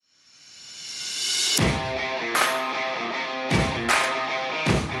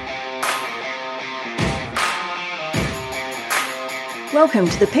Welcome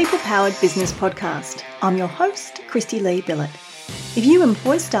to the People Powered Business Podcast. I'm your host, Christy Lee Billett. If you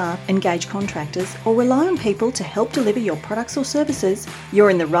employ staff, engage contractors, or rely on people to help deliver your products or services, you're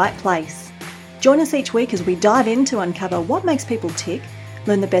in the right place. Join us each week as we dive in to uncover what makes people tick,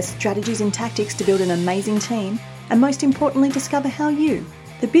 learn the best strategies and tactics to build an amazing team, and most importantly, discover how you,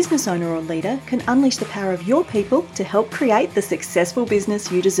 the business owner or leader, can unleash the power of your people to help create the successful business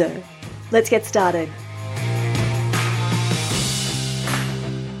you deserve. Let's get started.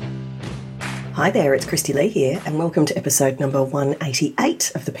 Hi there, it's Christy Lee here, and welcome to episode number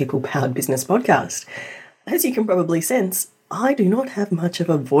 188 of the People Powered Business Podcast. As you can probably sense, I do not have much of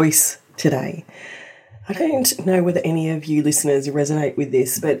a voice today. I don't know whether any of you listeners resonate with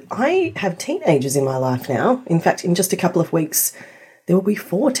this, but I have teenagers in my life now. In fact, in just a couple of weeks, there will be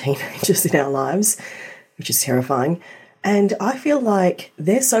 4 teenagers in our lives, which is terrifying. And I feel like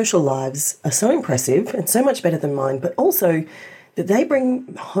their social lives are so impressive and so much better than mine, but also that they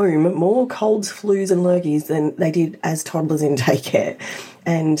bring home more colds, flus and lurgies than they did as toddlers in daycare.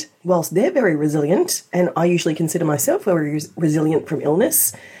 And whilst they're very resilient, and I usually consider myself very resilient from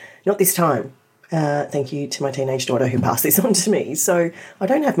illness, not this time. Thank you to my teenage daughter who passed this on to me. So I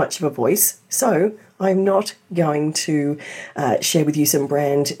don't have much of a voice. So I'm not going to share with you some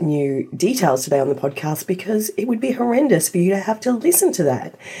brand new details today on the podcast because it would be horrendous for you to have to listen to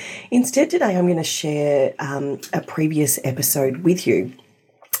that. Instead, today I'm going to share a previous episode with you.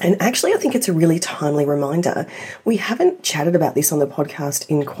 And actually, I think it's a really timely reminder. We haven't chatted about this on the podcast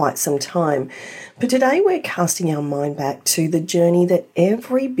in quite some time, but today we're casting our mind back to the journey that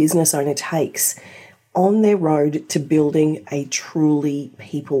every business owner takes on their road to building a truly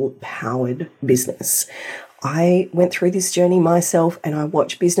people-powered business. I went through this journey myself, and I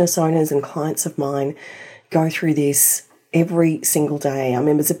watch business owners and clients of mine go through this every single day. Our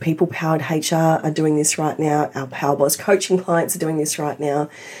members of People Powered HR are doing this right now. Our Power Boss coaching clients are doing this right now.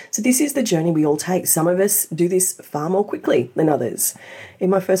 So this is the journey we all take. Some of us do this far more quickly than others. In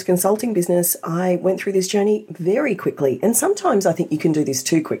my first consulting business, I went through this journey very quickly. And sometimes I think you can do this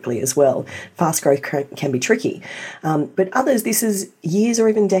too quickly as well. Fast growth can be tricky. But others, this is years or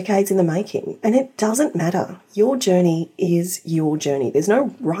even decades in the making. And it doesn't matter. Your journey is your journey. There's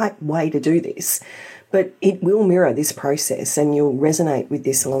no right way to do this, but it will mirror this process and you'll resonate with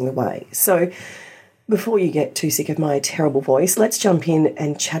this along the way. So before you get too sick of my terrible voice, let's jump in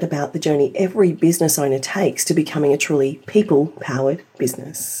and chat about the journey every business owner takes to becoming a truly people-powered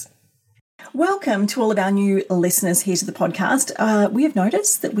business. Welcome to all of our new listeners here to the podcast. We have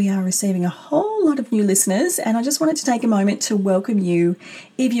noticed that we are receiving a whole lot of new listeners, and I just wanted to take a moment to welcome you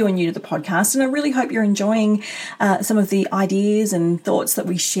if you are new to the podcast. And I really hope you're enjoying some of the ideas and thoughts that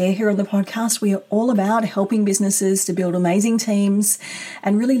we share here on the podcast. We are all about helping businesses to build amazing teams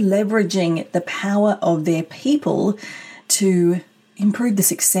and really leveraging the power of their people to improve the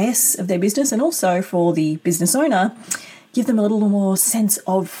success of their business, and also for the business owner, give them a little more sense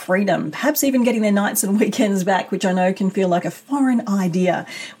of freedom, perhaps even getting their nights and weekends back, which I know can feel like a foreign idea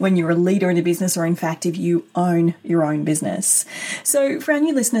when you're a leader in a business, or in fact, if you own your own business. So for our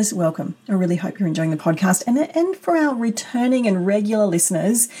new listeners, welcome. I really hope you're enjoying the podcast. And for our returning and regular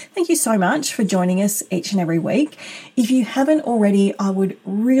listeners, thank you so much for joining us each and every week. If you haven't already, I would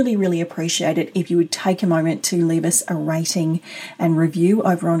really, really appreciate it if you would take a moment to leave us a rating and review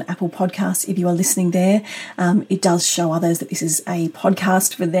over on Apple Podcasts. If you are listening there, it does show others that this is a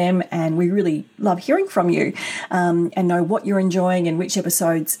podcast for them, and we really love hearing from you and know what you're enjoying and which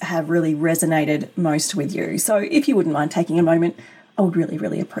episodes have really resonated most with you. So if you wouldn't mind taking a moment, I would really,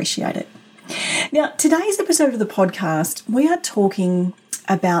 really appreciate it. Now, today's episode of the podcast, we are talking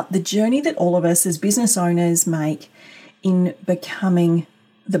about the journey that all of us as business owners make in becoming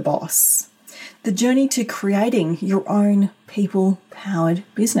the boss. The journey to creating your own people-powered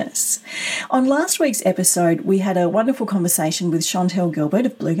business. On last week's episode, we had a wonderful conversation with Chantel Gilbert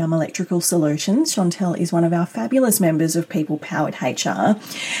of Blue Gum Electrical Solutions. Chantel is one of our fabulous members of People Powered HR,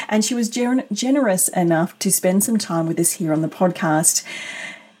 and she was generous enough to spend some time with us here on the podcast,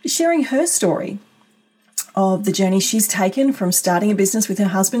 sharing her story of the journey she's taken from starting a business with her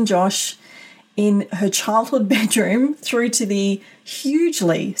husband, Josh, in her childhood bedroom through to the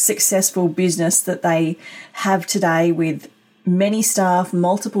hugely successful business that they have today, with many staff,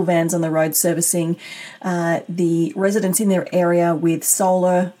 multiple vans on the road servicing the residents in their area with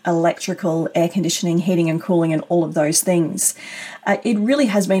solar, electrical, air conditioning, heating and cooling, and all of those things. It really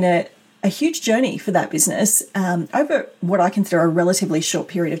has been a huge journey for that business over what I consider a relatively short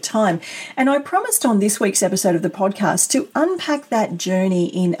period of time. And I promised on this week's episode of the podcast to unpack that journey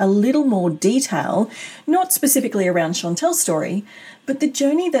in a little more detail, not specifically around Chantel's story, but the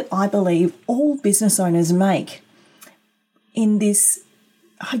journey that I believe all business owners make in this,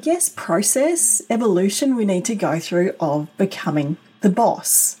 I guess, process, evolution we need to go through of becoming the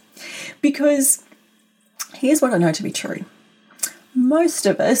boss. Because here's what I know to be true. Most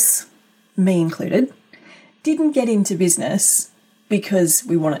of us, me included, didn't get into business because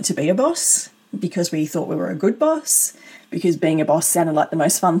we wanted to be a boss, because we thought we were a good boss, because being a boss sounded like the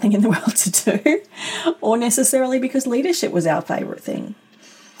most fun thing in the world to do, or necessarily because leadership was our favourite thing.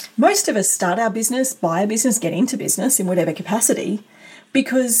 Most of us start our business, buy a business, get into business in whatever capacity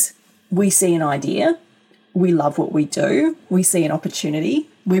because we see an idea, we love what we do, we see an opportunity,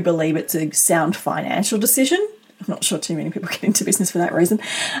 we believe it's a sound financial decision. I'm not sure too many people get into business for that reason,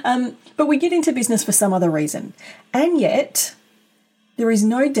 but we get into business for some other reason. And yet, there is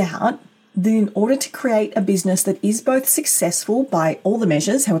no doubt that in order to create a business that is both successful by all the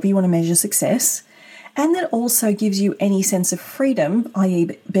measures, however you want to measure success, and that also gives you any sense of freedom,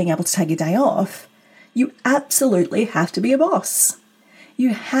 i.e. being able to take a day off, you absolutely have to be a boss. You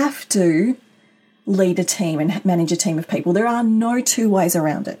have to lead a team and manage a team of people. There are no two ways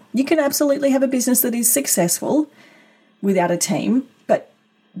around it. You can absolutely have a business that is successful without a team, but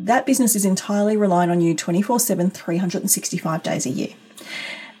that business is entirely reliant on you 24/7, 365 days a year.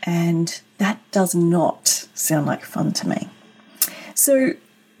 And that does not sound like fun to me. So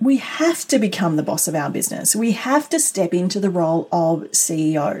we have to become the boss of our business. We have to step into the role of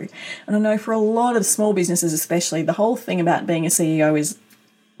CEO. And I know for a lot of small businesses especially, the whole thing about being a CEO is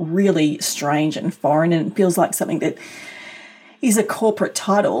really strange and foreign, and it feels like something that is a corporate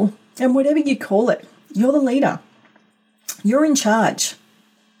title. And whatever you call it, you're the leader. You're in charge.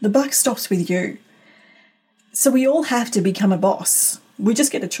 The buck stops with you. So we all have to become a boss. We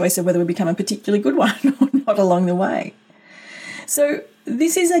just get a choice of whether we become a particularly good one or not along the way. So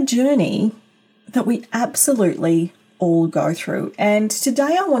this is a journey that we absolutely all go through. And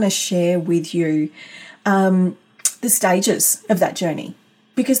today I want to share with you the stages of that journey,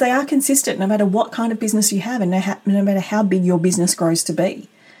 because they are consistent no matter what kind of business you have and no matter how big your business grows to be.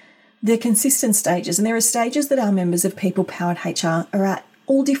 They're consistent stages, and there are stages that our members of People Powered HR are at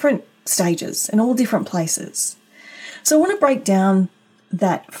all different stages and all different places. So I want to break down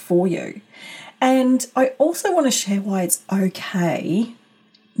that for you. And I also want to share why it's okay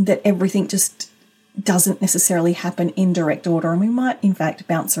that everything just doesn't necessarily happen in direct order, and we might in fact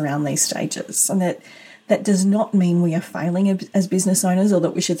bounce around these stages, and that does not mean we are failing as business owners or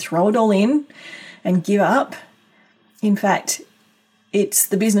that we should throw it all in and give up. In fact, it's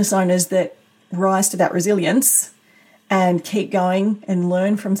the business owners that rise to that resilience and keep going and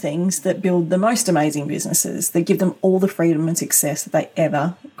learn from things that build the most amazing businesses, that give them all the freedom and success that they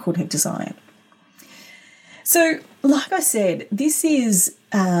ever could have desired. So, like I said, this is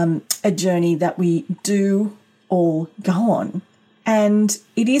a journey that we do all go on, and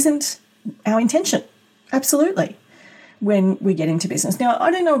it isn't our intention, absolutely, when we get into business. Now,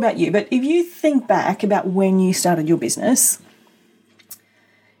 I don't know about you, but if you think back about when you started your business,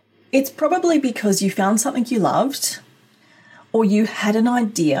 it's probably because you found something you loved, or you had an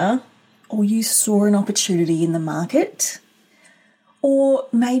idea, or you saw an opportunity in the market, or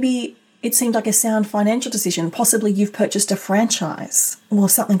maybe it seemed like a sound financial decision. Possibly you've purchased a franchise or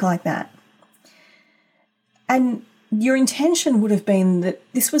something like that. And your intention would have been that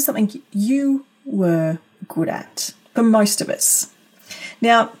this was something you were good at, for most of us.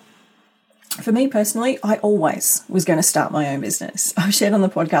 Now, for me personally, I always was going to start my own business. I've shared on the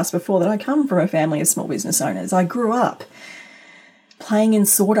podcast before that I come from a family of small business owners. I grew up playing in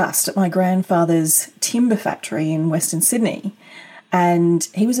sawdust at my grandfather's timber factory in Western Sydney, and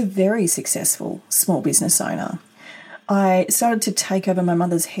he was a very successful small business owner. I started to take over my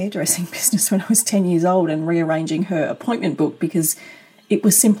mother's hairdressing business when I was 10 years old and rearranging her appointment book because it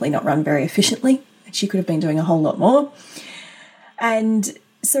was simply not run very efficiently and she could have been doing a whole lot more. And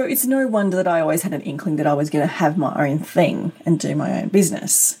so it's no wonder that I always had an inkling that I was going to have my own thing and do my own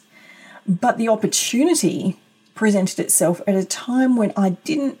business. But the opportunity presented itself at a time when I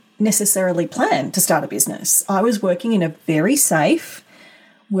didn't necessarily plan to start a business. I was working in a very safe,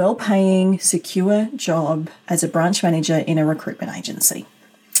 well-paying, secure job as a branch manager in a recruitment agency.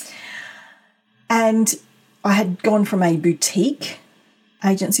 And I had gone from a boutique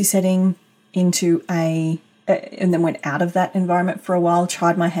agency setting into and then went out of that environment for a while,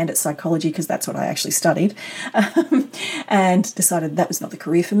 tried my hand at psychology because that's what I actually studied, and decided that was not the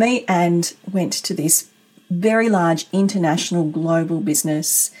career for me, and went to this very large international global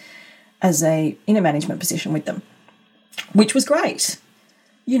business in a management position with them, which was great.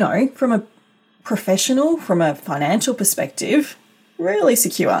 You know, from a professional, from a financial perspective, really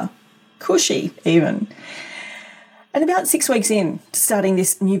secure, cushy even. And about 6 weeks in to starting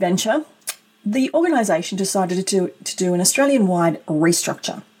this new venture, the organisation decided to do an Australian-wide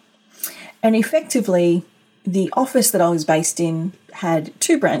restructure. And effectively, the office that I was based in had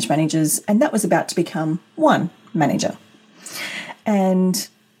 2 branch managers, and that was about to become 1 manager. And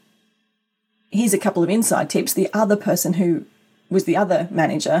here's a couple of inside tips. The other person who was the other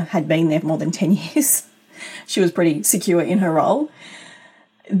manager had been there for more than 10 years. She was pretty secure in her role.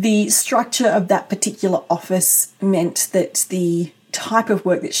 The structure of that particular office meant that the type of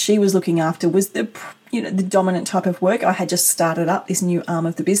work that she was looking after was the dominant type of work. I had just started up this new arm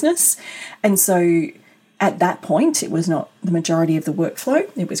of the business. And so at that point, it was not the majority of the workflow.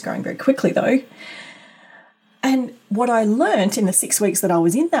 It was growing very quickly though. And what I learnt in the 6 weeks that I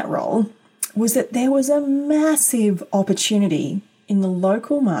was in that role was that there was a massive opportunity in the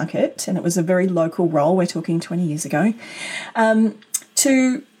local market, and it was a very local role, we're talking 20 years ago,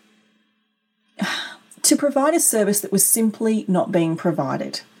 to provide a service that was simply not being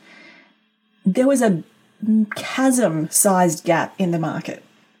provided. There was a chasm-sized gap in the market.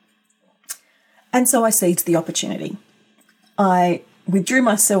 And so I seized the opportunity. I withdrew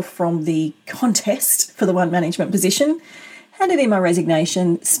myself from the contest for the 1 management position, handed in my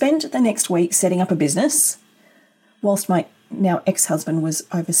resignation, spent the next week setting up a business, whilst my now ex-husband was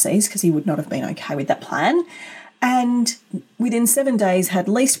overseas because he would not have been okay with that plan. And within 7 days had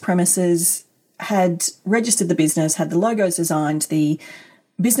leased premises, had registered the business, had the logos designed, the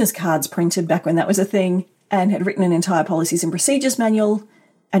business cards printed back when that was a thing, and had written an entire policies and procedures manual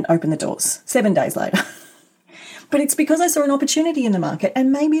and opened the doors 7 days later. But it's because I saw an opportunity in the market,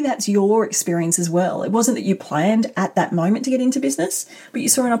 and maybe that's your experience as well. It wasn't that you planned at that moment to get into business, but you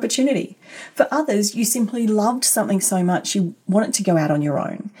saw an opportunity. For others, you simply loved something so much you wanted to go out on your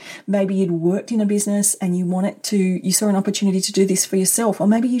own. Maybe you'd worked in a business and you saw an opportunity to do this for yourself, or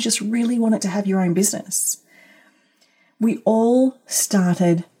maybe you just really wanted to have your own business. We all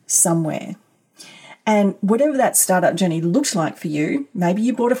started somewhere. And whatever that startup journey looked like for you, maybe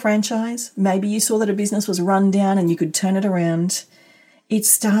you bought a franchise, maybe you saw that a business was run down and you could turn it around. It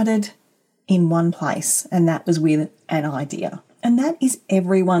started in one place, and that was with an idea. And that is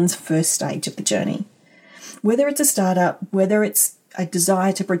everyone's first stage of the journey. Whether it's a startup, whether it's a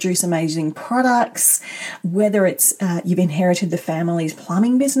desire to produce amazing products, whether it's you've inherited the family's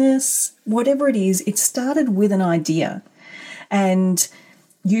plumbing business, whatever it is, it started with an idea. And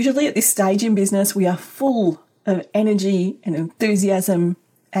usually at this stage in business, we are full of energy and enthusiasm,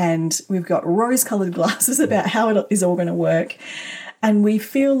 and we've got rose-coloured glasses about how it is all going to work. And we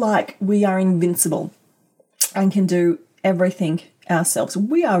feel like we are invincible and can do everything ourselves.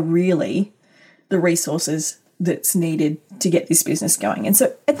 We are really the resources that's needed to get this business going. And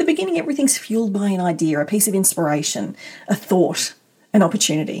so at the beginning, everything's fueled by an idea, a piece of inspiration, a thought, an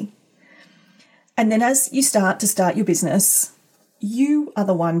opportunity. And then as you start your business, you are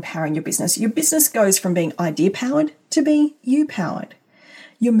the one powering your business. Your business goes from being idea-powered to being you-powered.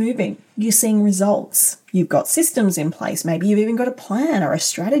 You're moving. You're seeing results. You've got systems in place. Maybe you've even got a plan or a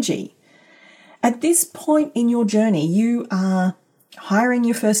strategy. At this point in your journey, you are hiring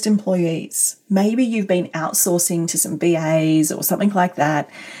your first employees. Maybe you've been outsourcing to some BAs or something like that,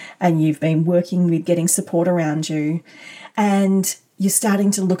 and you've been working with getting support around you, and you're starting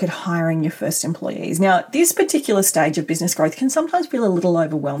to look at hiring your first employees. Now, this particular stage of business growth can sometimes feel a little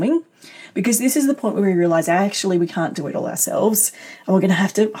overwhelming, because this is the point where we realize actually we can't do it all ourselves and we're going to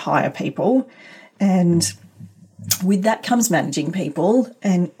have to hire people. And with that comes managing people,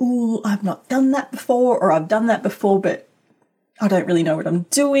 and, I've not done that before, or I've done that before, but I don't really know what I'm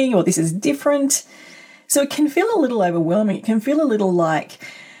doing, or this is different. So it can feel a little overwhelming. It can feel a little like,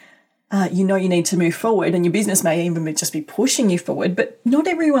 you need to move forward, and your business may even just be pushing you forward, but not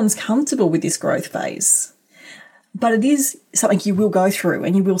everyone's comfortable with this growth phase. But it is something you will go through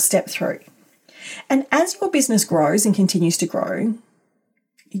and you will step through. And as your business grows and continues to grow,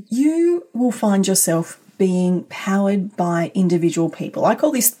 you will find yourself being powered by individual people. I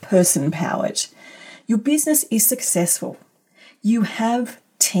call this person powered. Your business is successful. You have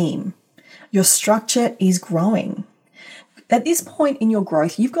team. Your structure is growing. At this point in your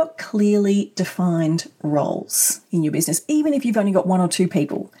growth, you've got clearly defined roles in your business, even if you've only got 1 or 2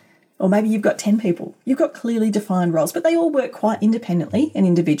 people, or maybe you've got 10 people. You've got clearly defined roles, but they all work quite independently and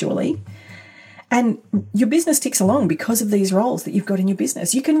individually. And your business ticks along because of these roles that you've got in your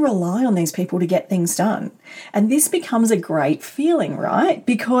business. You can rely on these people to get things done. And this becomes a great feeling, right?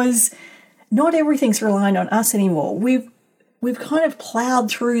 Because not everything's relying on us anymore. We've kind of ploughed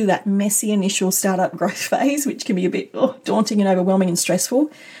through that messy initial startup growth phase, which can be a bit daunting and overwhelming and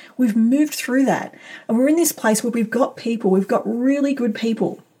stressful. We've moved through that. And we're in this place where we've got really good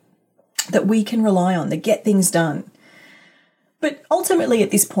people that we can rely on that get things done. But ultimately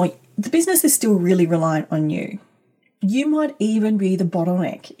at this point, the business is still really reliant on you. You might even be the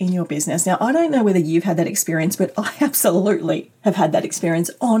bottleneck in your business. Now, I don't know whether you've had that experience, but I absolutely have had that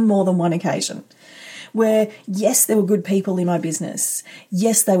experience on more than one occasion where, yes, there were good people in my business.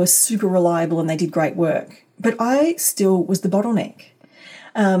 Yes, they were super reliable and they did great work, but I still was the bottleneck.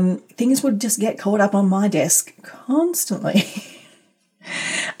 Things would just get caught up on my desk constantly.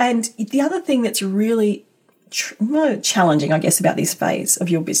 And the other thing that's really challenging, I guess, about this phase of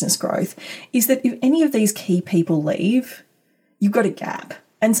your business growth is that if any of these key people leave, you've got a gap.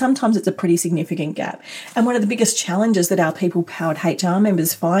 And sometimes it's a pretty significant gap. And one of the biggest challenges that our people-powered HR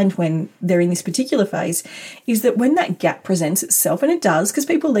members find when they're in this particular phase is that when that gap presents itself, and it does, because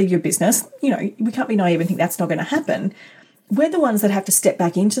people leave your business, we can't be naive and think that's not going to happen. We're the ones that have to step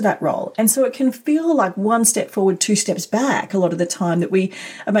back into that role. And so it can feel like one step forward, two steps back a lot of the time, that we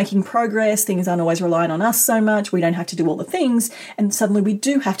are making progress. Things aren't always relying on us so much. We don't have to do all the things. And suddenly we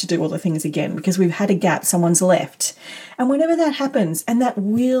do have to do all the things again because we've had a gap, someone's left. And whenever that happens, and that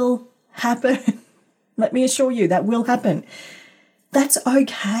will happen, let me assure you, that will happen. That's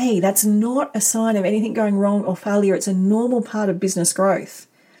okay. That's not a sign of anything going wrong or failure. It's a normal part of business growth.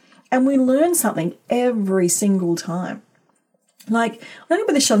 And we learn something every single time. Like, I don't know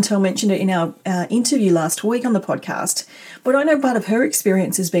whether Chantel mentioned it in our interview last week on the podcast, but I know part of her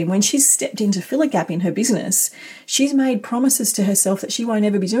experience has been when she's stepped in to fill a gap in her business, she's made promises to herself that she won't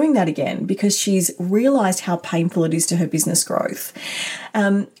ever be doing that again because she's realised how painful it is to her business growth.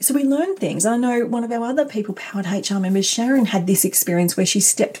 So we learn things. I know one of our other people-powered HR members, Sharon, had this experience where she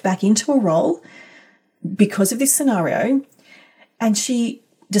stepped back into a role because of this scenario, and she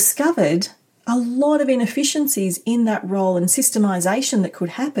discovered a lot of inefficiencies in that role and systemization that could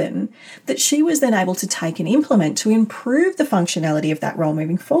happen that she was then able to take and implement to improve the functionality of that role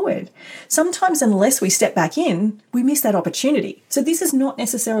moving forward. Sometimes, unless we step back in, we miss that opportunity. So this is not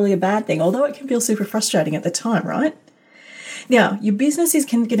necessarily a bad thing, although it can feel super frustrating at the time, right? Now, your business is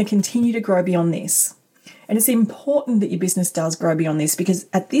going to continue to grow beyond this. And it's important that your business does grow beyond this because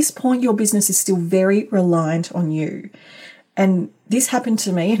at this point, your business is still very reliant on you. And this happened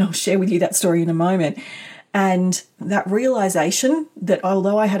to me, and I'll share with you that story in a moment. And that realization that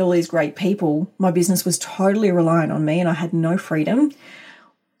although I had all these great people, my business was totally reliant on me and I had no freedom,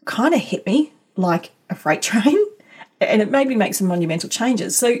 kind of hit me like a freight train. And it made me make some monumental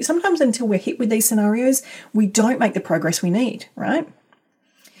changes. So sometimes until we're hit with these scenarios, we don't make the progress we need, right?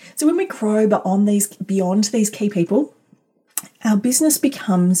 So when we grow beyond these key people, our business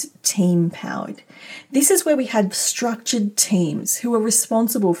becomes team-powered. This is where we have structured teams who are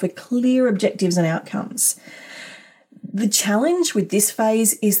responsible for clear objectives and outcomes. The challenge with this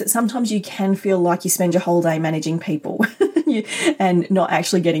phase is that sometimes you can feel like you spend your whole day managing people and not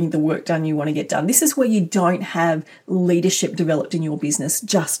actually getting the work done you want to get done. This is where you don't have leadership developed in your business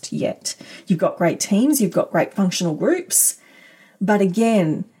just yet. You've got great teams, you've got great functional groups, but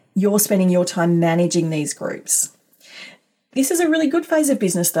again, you're spending your time managing these groups. This is a really good phase of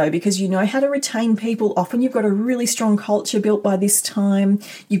business though, because you know how to retain people. Often you've got a really strong culture built by this time.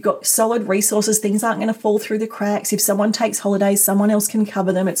 You've got solid resources. Things aren't going to fall through the cracks. If someone takes holidays, someone else can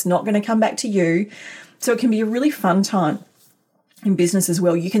cover them. It's not going to come back to you. So it can be a really fun time in business as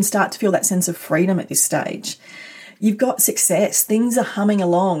well. You can start to feel that sense of freedom at this stage. You've got success. Things are humming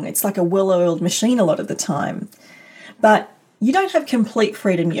along. It's like a well-oiled machine a lot of the time. But you don't have complete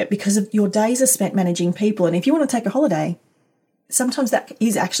freedom yet because your days are spent managing people. And if you want to take a holiday, sometimes that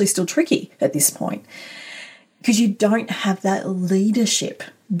is actually still tricky at this point because you don't have that leadership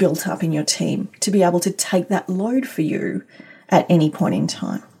built up in your team to be able to take that load for you at any point in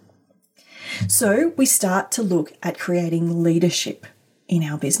time. So we start to look at creating leadership in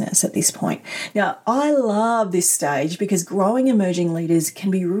our business at this point. Now, I love this stage because growing emerging leaders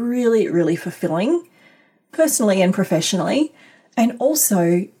can be really, really fulfilling personally and professionally. And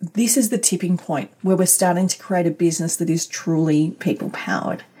also, this is the tipping point where we're starting to create a business that is truly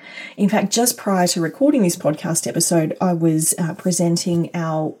people-powered. In fact, just prior to recording this podcast episode, I was presenting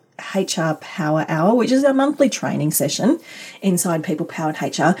our HR Power Hour, which is our monthly training session inside People Powered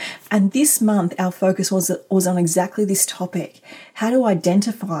HR. And this month, our focus was on exactly this topic: how to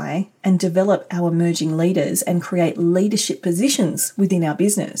identify and develop our emerging leaders and create leadership positions within our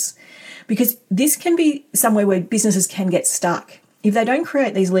business. Because this can be somewhere where businesses can get stuck. If they don't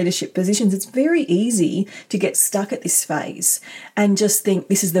create these leadership positions, it's very easy to get stuck at this phase and just think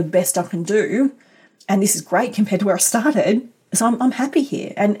this is the best I can do and this is great compared to where I started, so I'm happy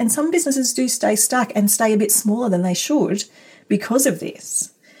here. And some businesses do stay stuck and stay a bit smaller than they should because of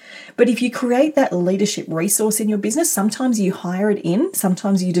this. But if you create that leadership resource in your business, sometimes you hire it in,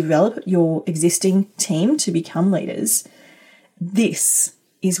 sometimes you develop your existing team to become leaders. This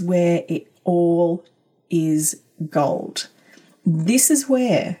is where it all is gold. This is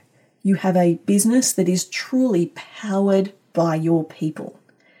where you have a business that is truly powered by your people.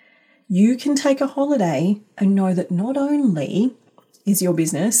 You can take a holiday and know that not only is your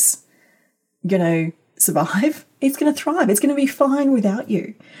business going to survive, it's going to thrive. It's going to be fine without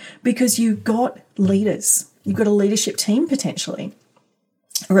you because you've got leaders. You've got a leadership team potentially,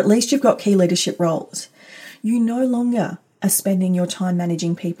 or at least you've got key leadership roles. You no longer are spending your time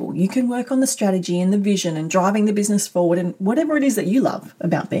managing people. You can work on the strategy and the vision and driving the business forward and whatever it is that you love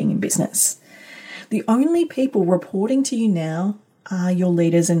about being in business. The only people reporting to you now are your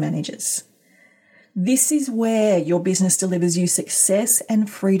leaders and managers. This is where your business delivers you success and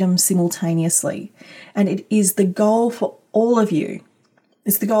freedom simultaneously. And it is the goal for all of you.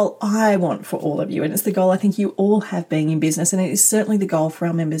 It's the goal I want for all of you. And it's the goal I think you all have being in business. And it is certainly the goal for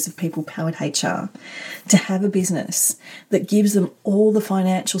our members of People Powered HR to have a business that gives them all the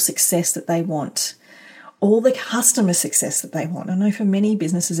financial success that they want, all the customer success that they want. I know for many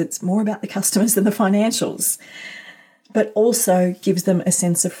businesses, it's more about the customers than the financials, but also gives them a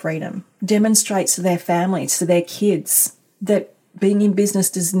sense of freedom, demonstrates to their families, to their kids, that being in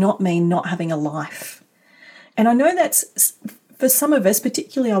business does not mean not having a life. And I know that's, for some of us,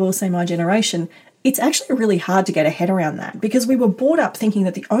 particularly I will say my generation, it's actually really hard to get a head around that because we were brought up thinking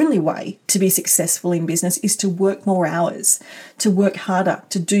that the only way to be successful in business is to work more hours, to work harder,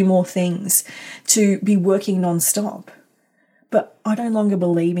 to do more things, to be working non-stop. But I no longer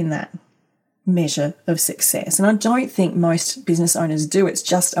believe in that measure of success. And I don't think most business owners do. It's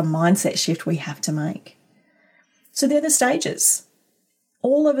just a mindset shift we have to make. So they're the stages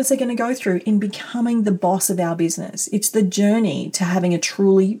all of us are going to go through in becoming the boss of our business. It's the journey to having a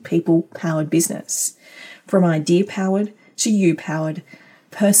truly people-powered business. From idea-powered to you-powered,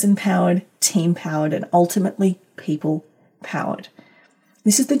 person-powered, team-powered, and ultimately people-powered.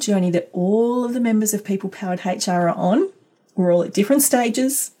 This is the journey that all of the members of People Powered HR are on. We're all at different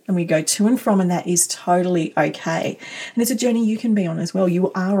stages and we go to and from, and that is totally okay. And it's a journey you can be on as well.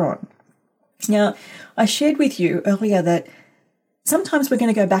 You are on. Now, I shared with you earlier that sometimes we're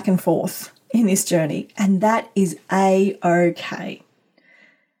going to go back and forth in this journey, and that is A-okay.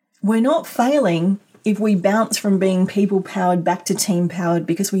 We're not failing if we bounce from being people-powered back to team-powered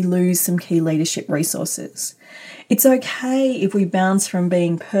because we lose some key leadership resources. It's okay if we bounce from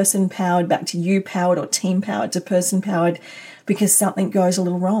being person-powered back to you-powered or team-powered to person-powered because something goes a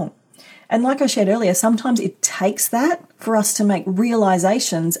little wrong. And like I shared earlier, sometimes it takes that for us to make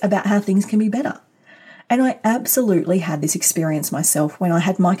realizations about how things can be better. And I absolutely had this experience myself when I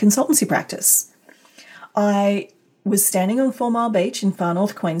had my consultancy practice. I was standing on 4 Mile Beach in far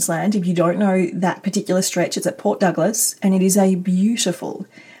north Queensland. If you don't know that particular stretch, it's at Port Douglas, and it is a beautiful,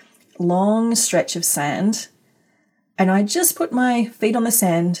 long stretch of sand. And I just put my feet on the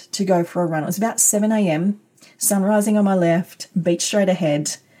sand to go for a run. It was about 7 a.m, sun rising on my left, beach straight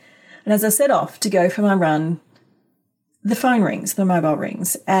ahead. And as I set off to go for my run, the phone rings, the mobile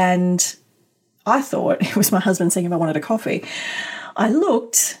rings, and I thought it was my husband saying if I wanted a coffee. I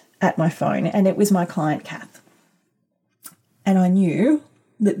looked at my phone and it was my client, Kath. And I knew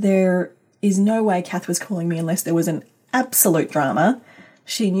that there is no way Kath was calling me unless there was an absolute drama.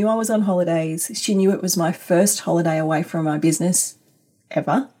 She knew I was on holidays. She knew it was my first holiday away from my business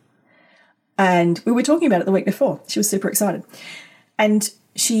ever. And we were talking about it the week before. She was super excited. And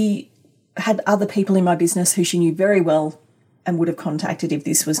she had other people in my business who she knew very well and would have contacted if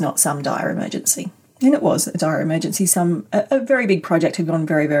this was not some dire emergency. And it was a dire emergency. A very big project had gone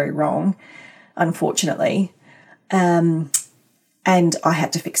very, very wrong, unfortunately. And I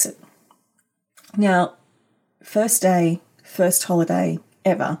had to fix it. Now, first day, first holiday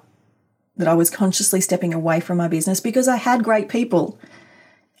ever that I was consciously stepping away from my business because I had great people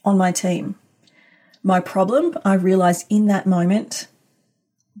on my team. My problem, I realized in that moment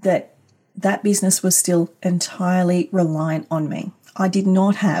that business was still entirely reliant on me. I did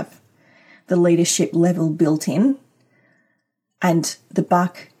not have the leadership level built in, and the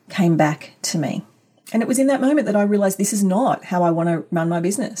buck came back to me. And it was in that moment that I realized this is not how I want to run my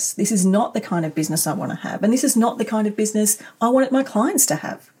business. This is not the kind of business I want to have. And this is not the kind of business I wanted my clients to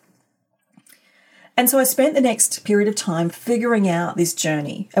have. And so I spent the next period of time figuring out this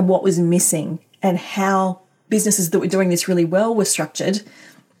journey and what was missing and how businesses that were doing this really well were structured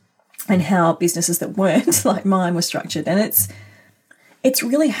and how businesses that weren't, like mine, were structured. And it's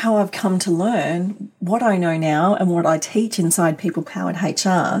really how I've come to learn what I know now and what I teach inside People Powered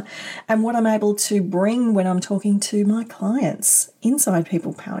HR and what I'm able to bring when I'm talking to my clients inside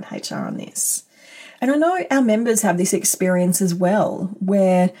People Powered HR on this. And I know our members have this experience as well,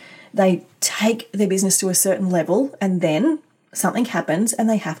 where they take their business to a certain level and then something happens and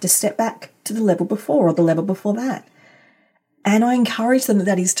they have to step back to the level before or the level before that. And I encourage them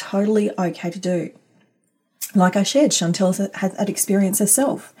that is totally okay to do. Like I shared, Chantel had that experience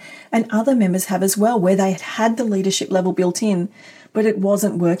herself, and other members have as well, where they had the leadership level built in, but it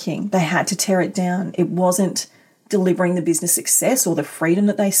wasn't working. They had to tear it down. It wasn't delivering the business success or the freedom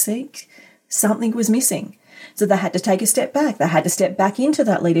that they seek. Something was missing. So they had to take a step back. They had to step back into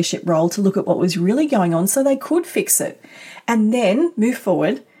that leadership role to look at what was really going on so they could fix it and then move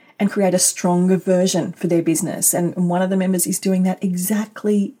forward and create a stronger version for their business. And one of the members is doing that exact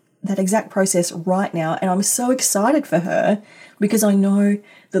process right now. And I'm so excited for her because I know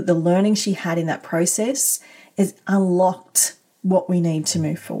that the learning she had in that process has unlocked what we need to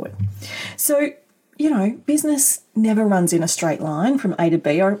move forward. So, business never runs in a straight line from A to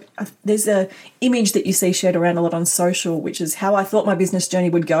B. There's an image that you see shared around a lot on social, which is how I thought my business journey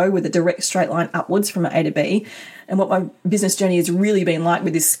would go, with a direct straight line upwards from A to B. And what my business journey has really been like,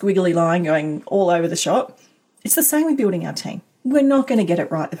 with this squiggly line going all over the shop. It's the same with building our team. We're not going to get it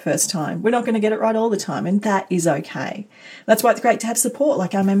right the first time. We're not going to get it right all the time, and that is okay. That's why it's great to have support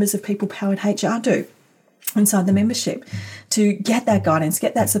like our members of People Powered HR do inside the membership, to get that guidance,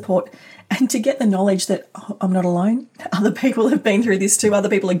 get that support, and to get the knowledge that I'm not alone. Other people have been through this too. Other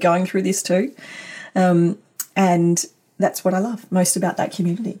people are going through this too. And that's what I love most about that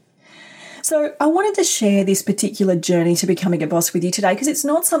community. So I wanted to share this particular journey to becoming a boss with you today, because it's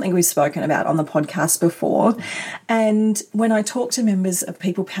not something we've spoken about on the podcast before. And when I talk to members of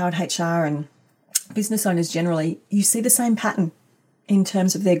People Powered HR and business owners generally, you see the same pattern in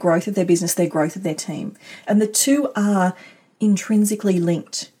terms of their growth of their business, their growth of their team. And the two are intrinsically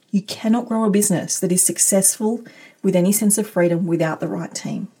linked. You cannot grow a business that is successful with any sense of freedom without the right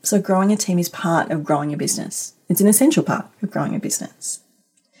team. So growing a team is part of growing a business. It's an essential part of growing a business.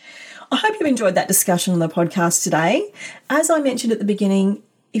 I hope you've enjoyed that discussion on the podcast today. As I mentioned at the beginning,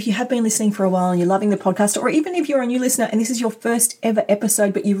 if you have been listening for a while and you're loving the podcast, or even if you're a new listener and this is your first ever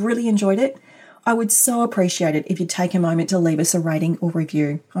episode but you've really enjoyed it, I would so appreciate it if you'd take a moment to leave us a rating or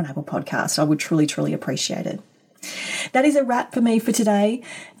review on Apple Podcasts. I would truly, truly appreciate it. That is a wrap for me for today.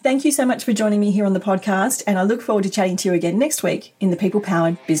 Thank you so much for joining me here on the podcast, and I look forward to chatting to you again next week in the People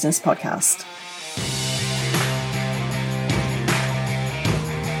Powered Business Podcast.